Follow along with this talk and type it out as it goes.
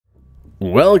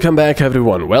Welcome back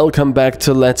everyone, welcome back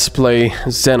to Let's Play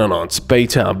Xenonauts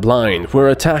Beta Blind. We're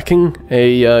attacking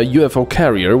a UFO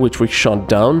carrier which we shot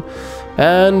down,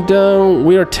 and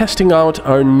we are testing out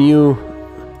our new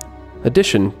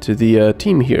addition to the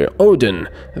team here, Odin,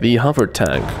 the hover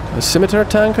tank. A scimitar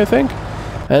tank, I think?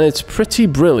 And it's pretty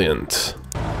brilliant.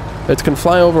 It can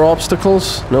fly over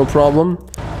obstacles, no problem.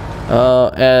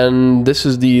 And this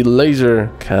is the laser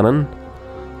cannon,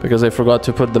 because I forgot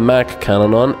to put the Mac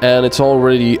cannon on, and it's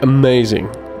already amazing.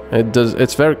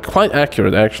 It's quite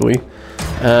accurate actually,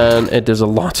 and it does a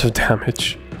lot of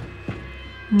damage.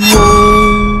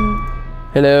 No.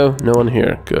 Hello, no one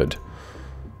here, good.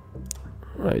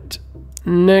 Right,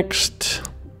 next.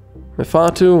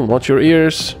 Mefatu, watch your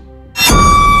ears.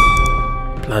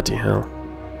 Bloody hell.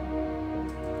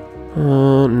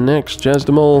 Next,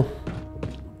 Jazdamal.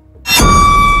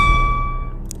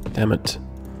 Damn it.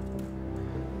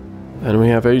 And we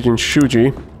have Agent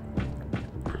Shuji,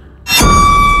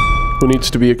 who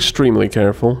needs to be extremely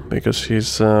careful, because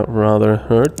he's rather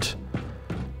hurt.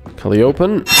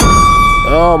 Calliope.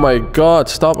 Oh my god,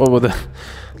 stop with the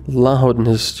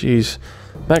loudness, jeez.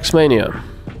 Max Mania.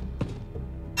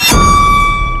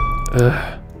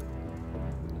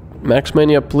 Max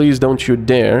Mania, please don't you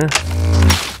dare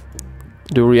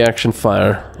do reaction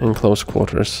fire in close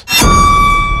quarters.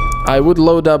 I would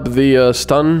load up the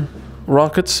stun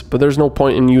rockets, but there's no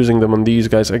point in using them on these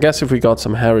guys. I guess if we got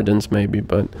some Harridans maybe,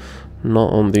 but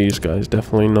not on these guys,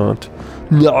 definitely not.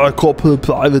 No, Corporal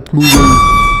Private moving.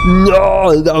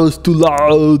 No, that was too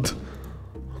loud.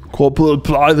 Corporal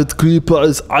Private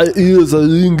Creeper's ears are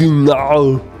ringing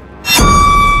now.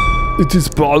 It is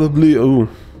probably... Oh,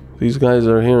 these guys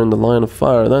are here in the line of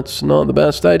fire. That's not the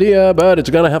best idea, but it's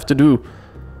gonna have to do.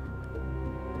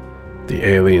 The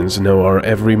aliens know our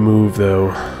every move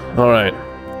though. Alright.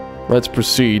 Let's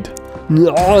proceed.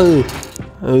 No!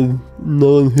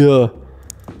 No one here.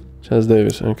 Chaz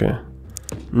Davis, okay.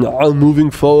 No, moving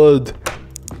forward.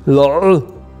 No!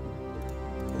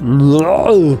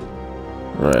 No!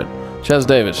 Alright. Chaz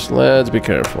Davis, let's be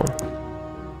careful.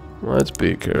 Let's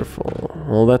be careful.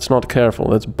 Well, that's not careful,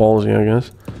 that's ballsy, I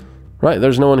guess. Right,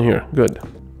 there's no one here. Good.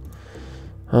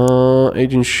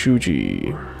 Agent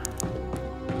Shuji.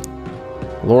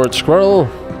 Lord Squirrel.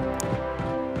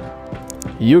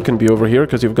 You can be over here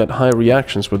because you've got high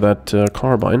reactions with that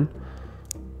carbine.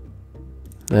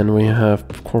 Then we have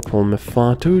Corporal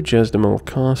Mefatu, Jezdemal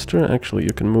Caster. Actually,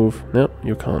 you can move. No,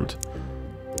 you can't.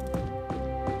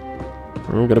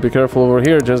 Oh, gotta be careful over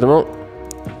here, Jezdemal.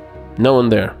 No one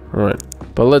there. Alright.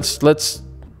 But let's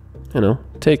you know,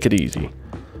 take it easy.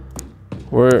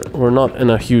 We're not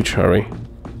in a huge hurry.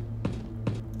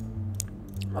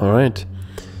 Alright.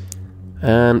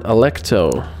 And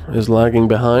Alecto is lagging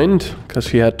behind because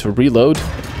he had to reload.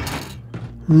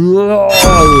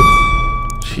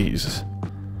 Jeez.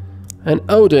 And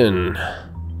Odin.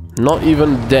 Not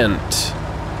even dent.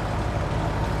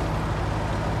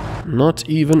 Not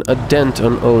even a dent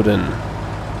on Odin.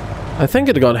 I think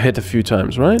it got hit a few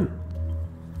times, right?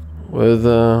 With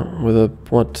a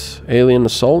what, alien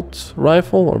assault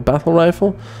rifle or battle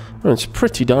rifle? Oh, it's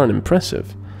pretty darn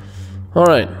impressive.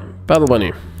 Alright, Battle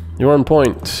Bunny. You're on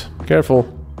point. Careful.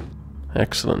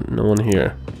 Excellent. No one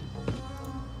here.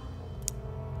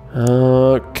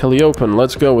 Calliope,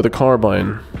 let's go with a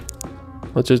carbine.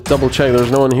 Let's just double check there's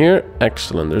no one here.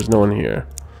 Excellent, there's no one here.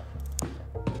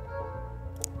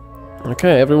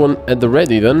 Okay, everyone at the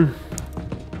ready then.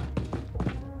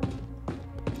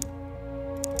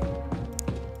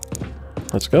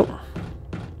 Let's go.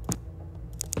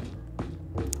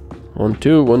 1,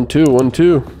 2, 1, 2, 1,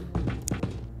 2.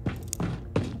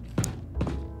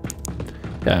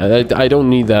 Yeah, I don't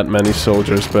need that many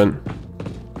soldiers, but,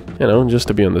 you know, just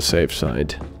to be on the safe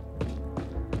side.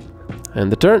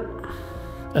 And the turn.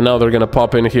 And now they're gonna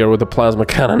pop in here with a plasma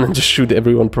cannon and just shoot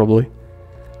everyone, probably.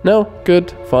 No,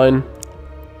 good, fine.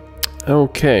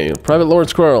 Okay, Private Lord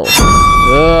Squirrel.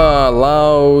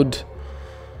 Loud.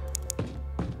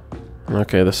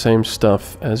 Okay, the same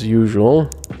stuff as usual.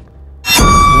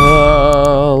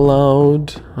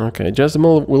 Loud. Okay,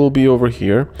 Jezdemal will be over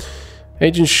here.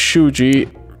 Agent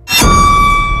Shuji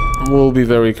will be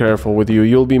very careful with you.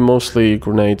 You'll be mostly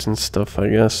grenades and stuff, I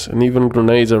guess. And even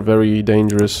grenades are very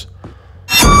dangerous.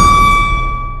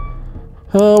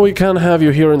 We can't have you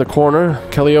here in the corner,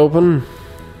 Calliope.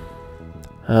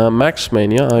 Max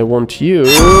Mania, I want you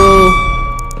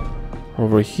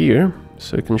over here,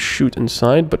 so you can shoot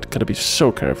inside, but gotta be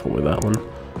so careful with that one.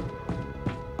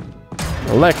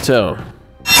 Alecto.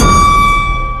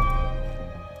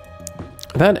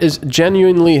 That is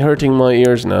genuinely hurting my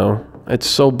ears now. It's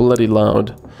so bloody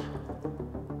loud.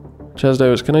 Chaz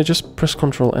Davis, can I just press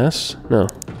Control S? No.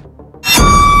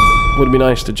 Would be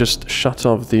nice to just shut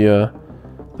off the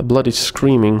bloody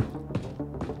screaming.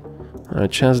 Alright,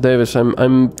 Chaz Davis,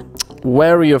 I'm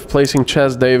wary of placing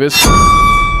Chaz Davis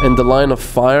in the line of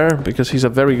fire, because he's a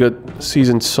very good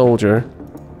seasoned soldier.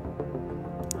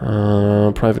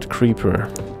 Private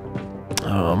Creeper.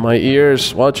 Oh, my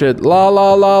ears, watch it. La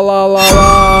la la la la la!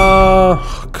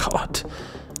 Oh, God.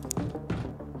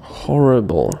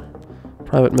 Horrible.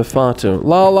 Private Mefatu.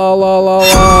 La la la la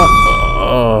la!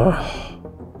 Oh,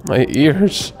 my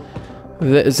ears.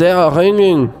 They are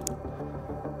ringing!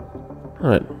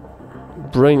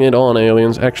 Alright. Bring it on,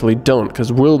 aliens. Actually, don't,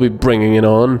 because we'll be bringing it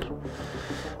on.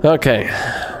 Okay.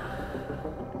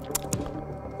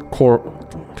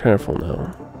 Careful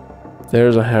now.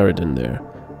 There's a Harridan there.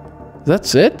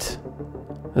 That's it?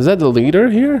 Is that the leader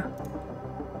here?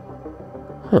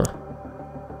 Huh.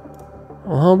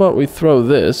 Well, how about we throw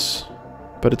this?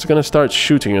 But it's gonna start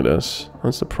shooting at us.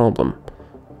 That's the problem.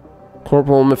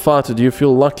 Corporal Mefatu, do you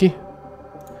feel lucky?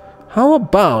 How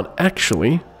about,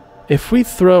 actually, if we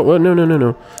throw... Well,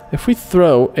 no. If we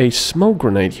throw a smoke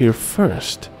grenade here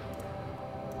first.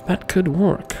 That could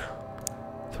work.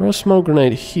 Throw a smoke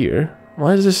grenade here.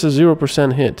 Why is this a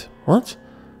 0% hit? What?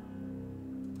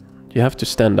 You have to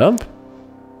stand up?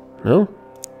 No?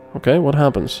 Okay, what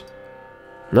happens?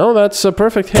 No, that's a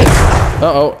perfect hit.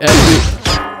 Uh-oh,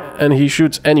 and he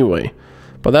shoots anyway.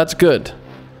 But that's good.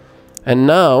 And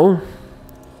now...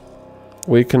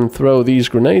 we can throw these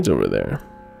grenades over there.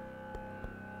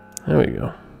 There we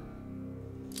go.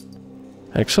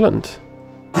 Excellent.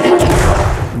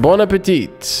 Bon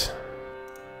appetit!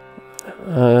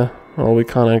 Well, we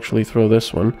can't actually throw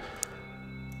this one.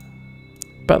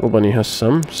 Battle Bunny has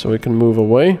some, so we can move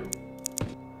away.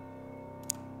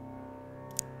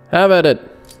 Have at it!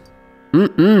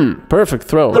 Perfect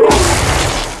throw.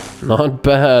 Not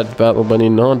bad, Battle Bunny,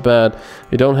 not bad.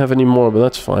 You don't have any more, but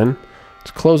that's fine.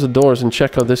 Let's close the doors and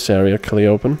check out this area,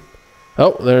 Calliope.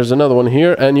 Oh, there's another one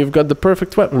here, and you've got the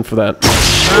perfect weapon for that.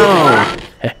 Oh!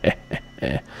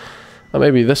 Well,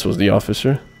 maybe this was the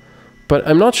officer. But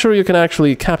I'm not sure you can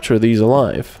actually capture these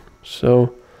alive.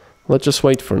 So, let's just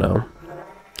wait for now.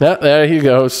 Yeah, there he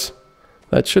goes.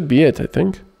 That should be it, I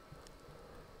think.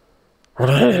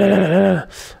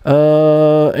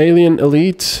 Alien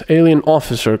Elite, Alien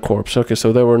Officer Corps. Okay,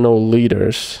 so there were no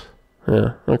leaders.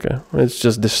 Yeah, okay. It's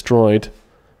just destroyed.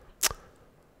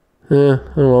 Yeah,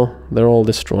 oh well, they're all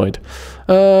destroyed.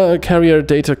 Carrier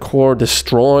Data Core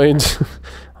destroyed.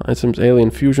 Items,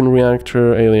 Alien Fusion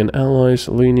Reactor, Alien Alloys,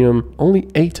 Selenium. Only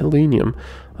 8 Selenium.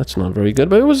 That's not very good,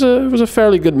 but it was a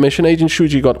fairly good mission. Agent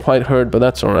Shuji got quite hurt, but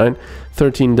that's alright.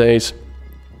 13 days.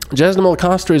 Jasna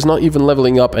Malcaster is not even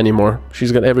leveling up anymore.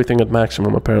 She's got everything at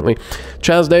maximum, apparently.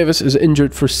 Chaz Davis is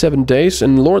injured for 7 days,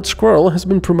 and Lord Squirrel has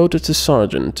been promoted to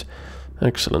Sergeant.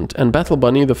 Excellent. And Battle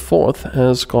Bunny, the 4th,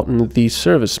 has gotten the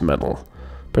Service Medal.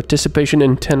 Participation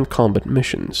in 10 combat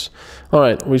missions.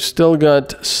 Alright, we've still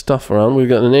got stuff around. We've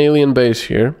got an alien base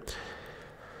here.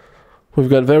 We've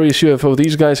got various UFO.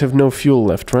 These guys have no fuel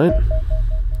left, right?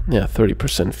 Yeah,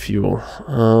 30% fuel.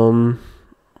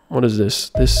 What is this?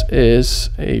 This is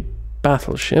a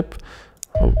battleship,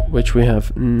 which we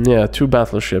have, yeah, 2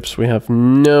 battleships. We have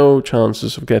no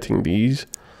chances of getting these.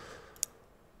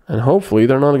 And hopefully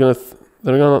they're not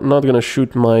gonna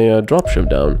shoot my dropship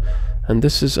down. And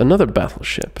this is another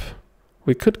battleship.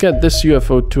 We could get this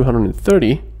UFO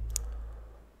 230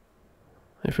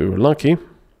 if we were lucky.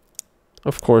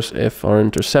 Of course, if our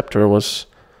interceptor was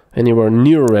anywhere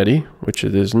near ready, which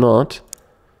it is not.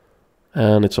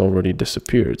 And it's already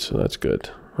disappeared, so that's good.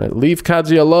 Right, leave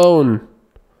Kadzi alone!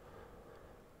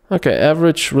 Okay,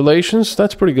 average relations,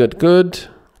 that's pretty good. Good,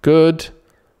 good,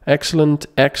 excellent,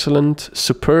 excellent,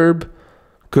 superb,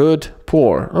 good,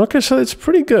 poor. Okay, so it's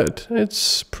pretty good.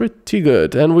 It's pretty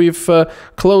good. And we've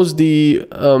closed the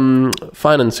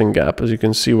financing gap. As you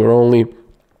can see, we're only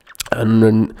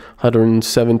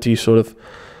 170 sort of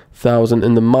thousand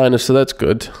in the minus, so that's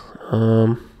good.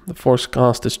 The force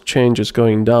cost change is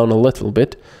going down a little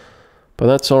bit, but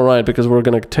that's alright because we're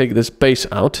gonna take this base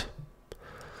out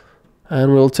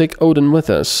and we'll take Odin with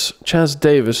us. Chaz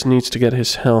Davis needs to get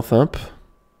his health up.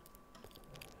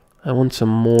 I want some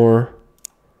more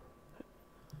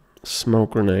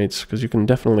smoke grenades because you can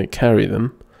definitely carry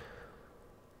them.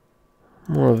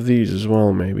 More of these as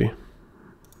well, maybe.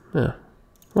 Yeah,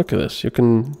 look at this, you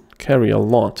can carry a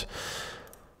lot.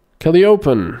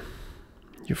 Calliope,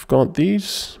 you've got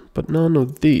these, but none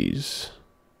of these.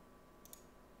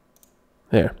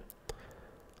 There.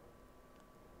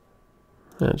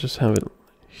 Yeah, just have it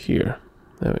here.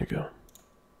 There we go.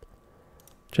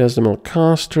 Jezebel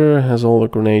Caster has all the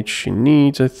grenades she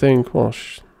needs, I think. Well,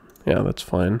 yeah, that's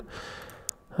fine.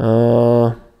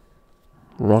 Rocketeer.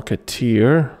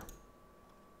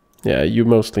 Yeah, you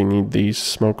mostly need these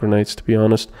smoke grenades, to be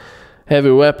honest.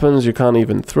 Heavy weapons, you can't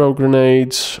even throw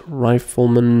grenades.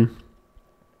 Rifleman.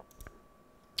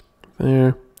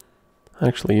 There.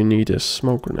 Actually, you need a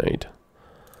smoke grenade.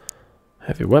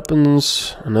 Heavy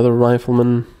weapons, another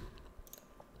rifleman.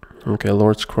 Okay,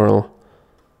 Lord Squirrel.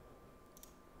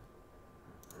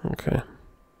 Okay.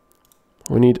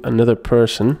 We need another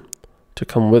person to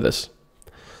come with us.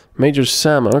 Major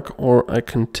Samak, or I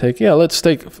can take... Yeah, let's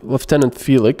take Lieutenant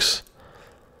Felix.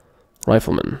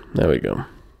 Rifleman. There we go.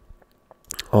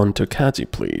 On to Kazi,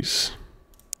 please.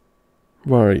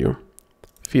 Where are you?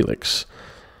 Felix.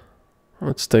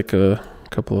 Let's take a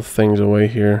couple of things away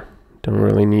here. Don't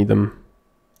really need them.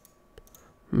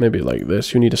 Maybe like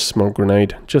this. You need a smoke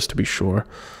grenade, just to be sure.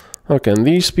 Okay, and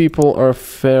these people are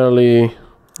fairly...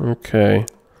 Okay.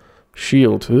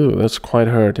 Shield. Ooh, that's quite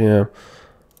hurt, yeah.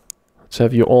 Let's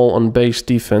have you all on base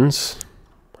defense.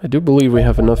 I do believe we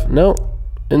have enough... No.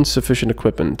 Insufficient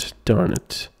equipment. Darn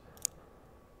it.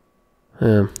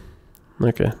 Yeah.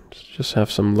 Okay. Just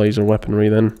have some laser weaponry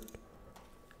then.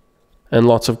 And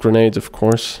lots of grenades, of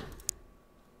course.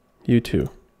 You too.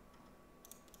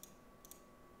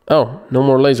 Oh, no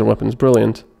more laser weapons.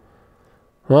 Brilliant.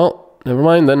 Well, never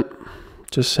mind then.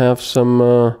 Just have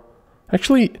some...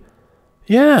 Actually,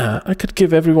 yeah, I could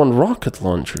give everyone rocket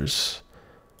launchers.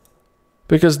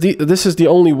 Because this is the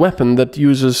only weapon that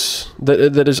uses...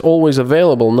 That is always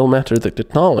available, no matter the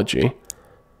technology.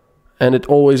 And it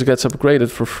always gets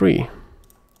upgraded for free.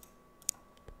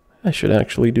 I should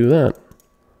actually do that.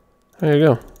 There you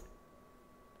go.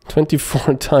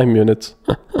 24 time units.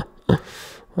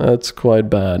 That's quite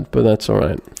bad, but that's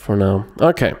alright for now.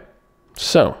 Okay,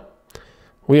 so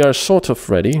we are sort of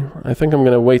ready. I think I'm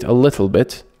gonna wait a little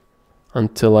bit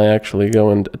until I actually go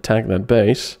and attack that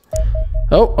base.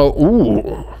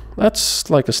 Ooh, that's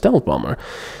like a stealth bomber.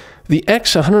 The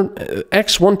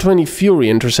X-120 Fury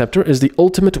Interceptor is the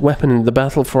ultimate weapon in the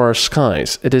battle for our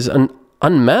skies. It is an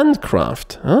unmanned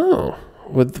craft. Oh.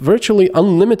 With virtually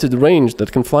unlimited range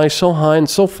that can fly so high and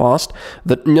so fast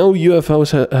that no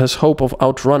UFO has hope of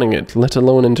outrunning it, let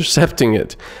alone intercepting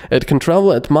it. It can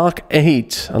travel at Mach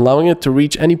 8, allowing it to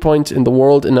reach any point in the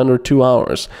world in under 2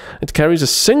 hours. It carries a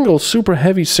single super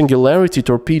heavy singularity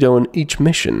torpedo in each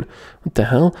mission. What the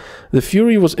hell? The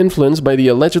Fury was influenced by the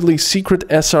allegedly secret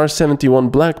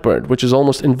SR-71 Blackbird, which is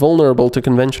almost invulnerable to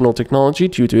conventional technology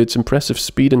due to its impressive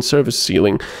speed and service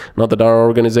ceiling. Not that our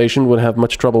organization would have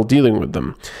much trouble dealing with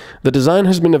them. The design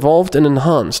has been evolved and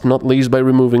enhanced, not least by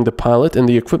removing the pilot and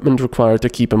the equipment required to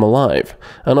keep him alive.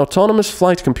 An autonomous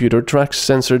flight computer tracks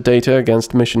sensor data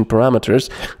against mission parameters,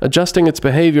 adjusting its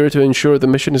behavior to ensure the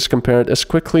mission is completed as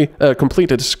quickly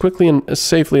and as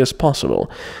safely as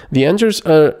possible. The engines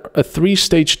are a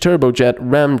 3-stage turbojet,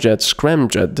 ramjet,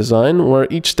 scramjet design, where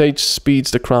each stage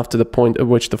speeds the craft to the point at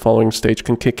which the following stage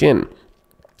can kick in.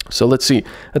 So let's see,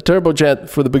 a turbojet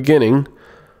for the beginning,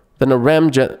 then a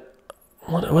ramjet.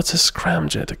 What's a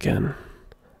scramjet again?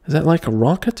 Is that like a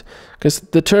rocket? Because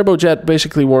the turbojet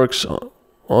basically works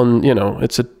on, you know,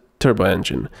 it's a turbo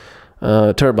engine,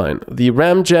 turbine. The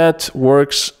ramjet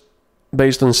works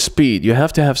based on speed. You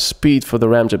have to have speed for the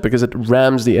ramjet because it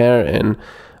rams the air in.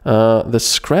 The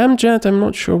scramjet, I'm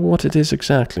not sure what it is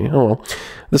exactly. Oh well.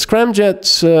 The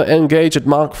scramjets engage at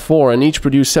Mach 4 and each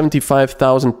produce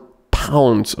 75,000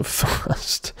 pounds of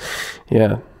thrust.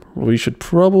 Yeah. We should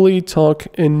probably talk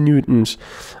in newtons.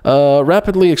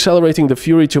 Rapidly accelerating the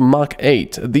Fury to Mach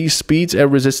 8. These speeds, air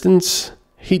resistance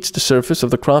heats the surface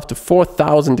of the craft to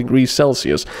 4,000 degrees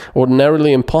Celsius,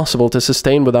 ordinarily impossible to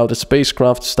sustain without a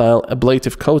spacecraft-style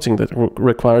ablative coating that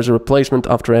requires a replacement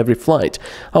after every flight.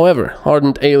 However,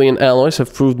 hardened alien alloys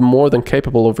have proved more than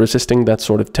capable of resisting that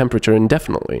sort of temperature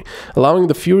indefinitely, allowing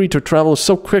the Fury to travel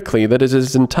so quickly that it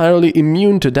is entirely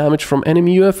immune to damage from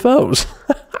enemy UFOs.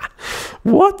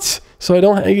 What? So I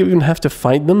don't even have to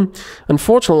fight them?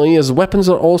 Unfortunately, as weapons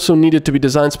are also needed to be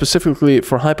designed specifically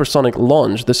for hypersonic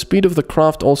launch, the speed of the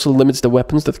craft also limits the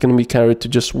weapons that can be carried to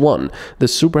just one, the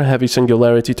super heavy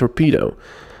singularity torpedo.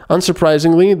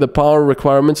 Unsurprisingly, the power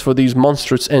requirements for these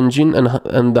monstrous engine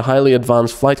and the highly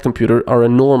advanced flight computer are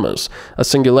enormous. A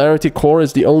singularity core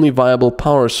is the only viable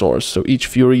power source, so each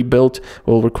Fury built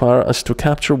will require us to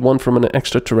capture one from an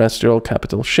extraterrestrial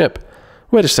capital ship.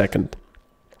 Wait a second.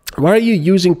 Why are you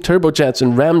using turbojets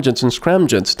and ramjets and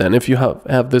scramjets then if you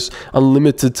have this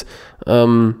unlimited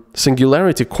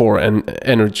singularity core and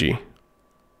energy?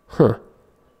 Huh.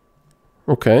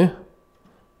 Okay.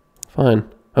 Fine.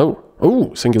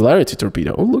 Oh, singularity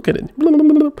torpedo. Oh, look at it.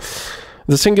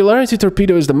 The Singularity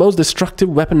Torpedo is the most destructive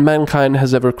weapon mankind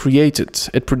has ever created.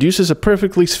 It produces a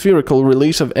perfectly spherical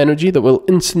release of energy that will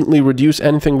instantly reduce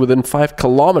anything within 5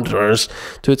 kilometers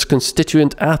to its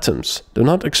constituent atoms. Do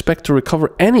not expect to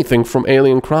recover anything from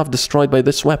alien craft destroyed by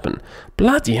this weapon.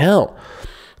 Bloody hell!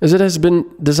 As it has been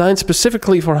designed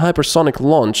specifically for hypersonic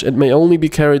launch, it may only be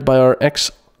carried by our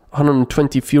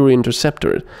X-120 Fury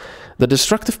interceptor. The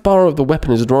destructive power of the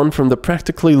weapon is drawn from the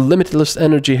practically limitless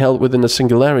energy held within the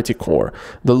Singularity core.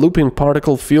 The looping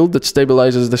particle field that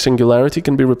stabilizes the Singularity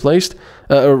can be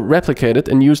replicated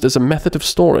and used as a method of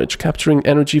storage, capturing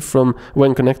energy from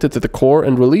when connected to the core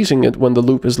and releasing it when the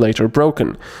loop is later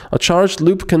broken. A charged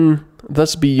loop can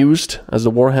thus be used as the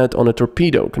warhead on a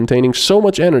torpedo, containing so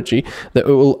much energy that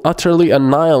it will utterly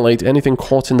annihilate anything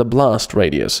caught in the blast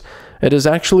radius. It has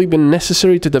actually been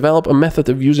necessary to develop a method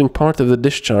of using part of the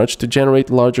discharge to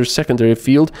generate larger secondary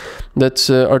field that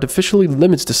artificially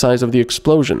limits the size of the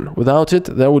explosion. Without it,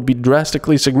 there would be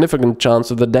drastically significant chance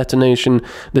of the detonation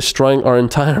destroying our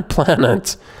entire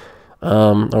planet.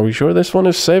 Are we sure this one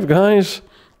is safe, guys?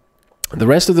 The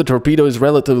rest of the torpedo is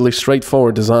relatively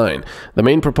straightforward design. The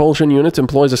main propulsion unit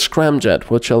employs a scramjet,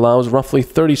 which allows roughly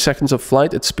 30 seconds of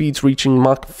flight at speeds reaching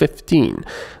Mach 15.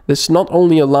 This not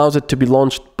only allows it to be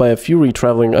launched by a Fury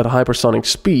traveling at hypersonic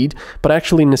speed, but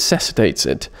actually necessitates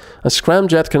it. A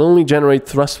scramjet can only generate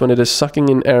thrust when it is sucking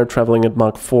in air traveling at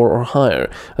Mach 4 or higher,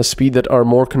 a speed that our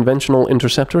more conventional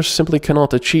interceptors simply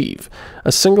cannot achieve.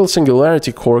 A single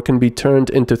Singularity core can be turned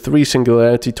into 3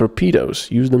 Singularity torpedoes.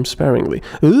 Use them sparingly.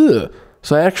 Ugh!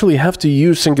 So I actually have to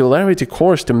use Singularity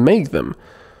cores to make them.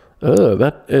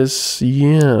 That is...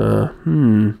 yeah.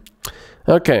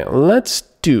 Okay, let's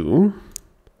do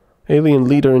alien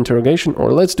leader interrogation,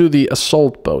 or let's do the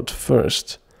assault boat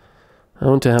first. I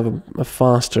want to have a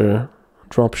faster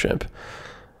dropship.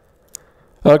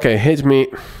 Okay, hit me.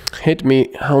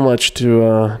 How much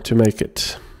to make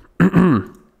it?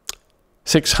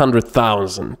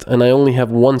 600,000, and I only have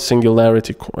 1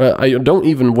 Singularity core. I don't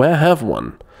even have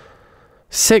one.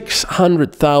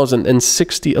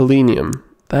 600,060 alenium.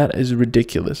 That is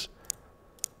ridiculous.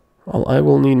 Well, I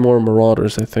will need more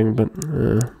Marauders, I think, but...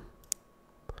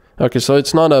 Okay, so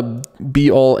it's not a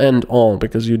be-all, end-all,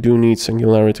 because you do need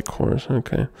Singularity cores.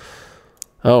 Okay.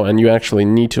 Oh, and you actually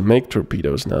need to make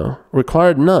torpedoes now.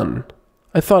 Required none.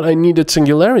 I thought I needed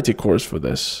Singularity cores for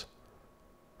this.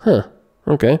 Huh.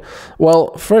 Okay.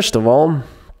 Well, first of all,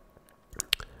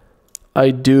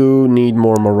 I do need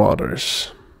more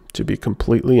Marauders, to be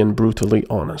completely and brutally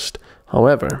honest.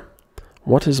 However,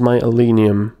 what is my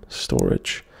alenium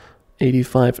storage?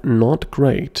 85, not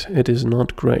great. It is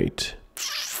not great.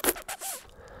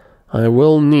 I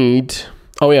will need...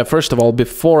 Oh yeah, first of all,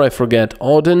 before I forget,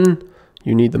 Odin,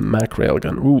 you need the Mac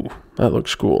railgun. Ooh, that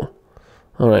looks cool.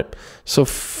 Alright, so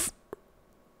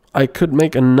I could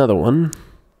make another one.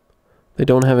 They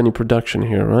don't have any production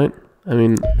here, right? I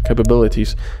mean,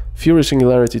 capabilities. Fury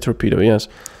Singularity Torpedo, yes.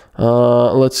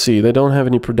 Let's see, they don't have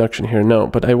any production here, no.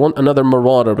 But I want another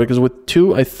Marauder, because with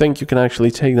 2, I think you can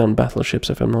actually take down battleships,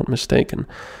 if I'm not mistaken.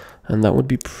 And that would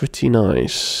be pretty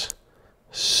nice.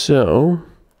 So,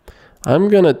 I'm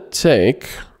gonna take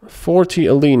 40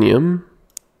 alenium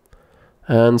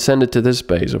and send it to this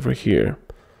base over here.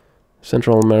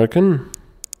 Central American.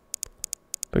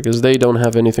 Because they don't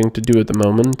have anything to do at the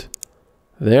moment.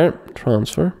 There,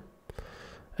 transfer.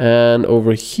 And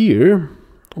over here,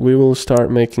 we will start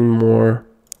making more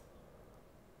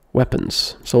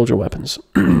weapons, soldier weapons.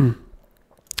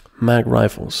 Mag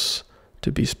rifles,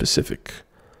 to be specific.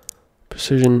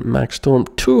 Precision Mag Storm,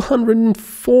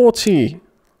 240!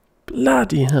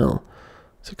 Bloody hell.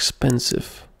 It's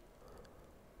expensive.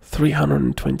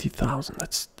 320,000,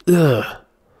 that's... ugh.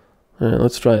 Alright,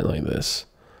 let's try it like this.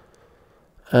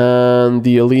 And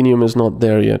the alenium is not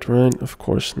there yet, right? Of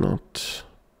course not.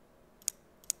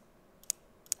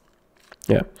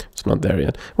 Yeah, it's not there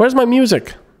yet. Where's my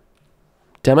music?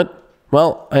 Damn it.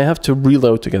 Well, I have to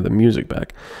reload to get the music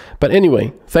back. But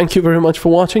anyway, thank you very much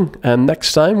for watching, and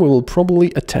next time we will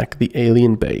probably attack the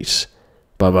alien base.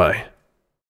 Bye-bye.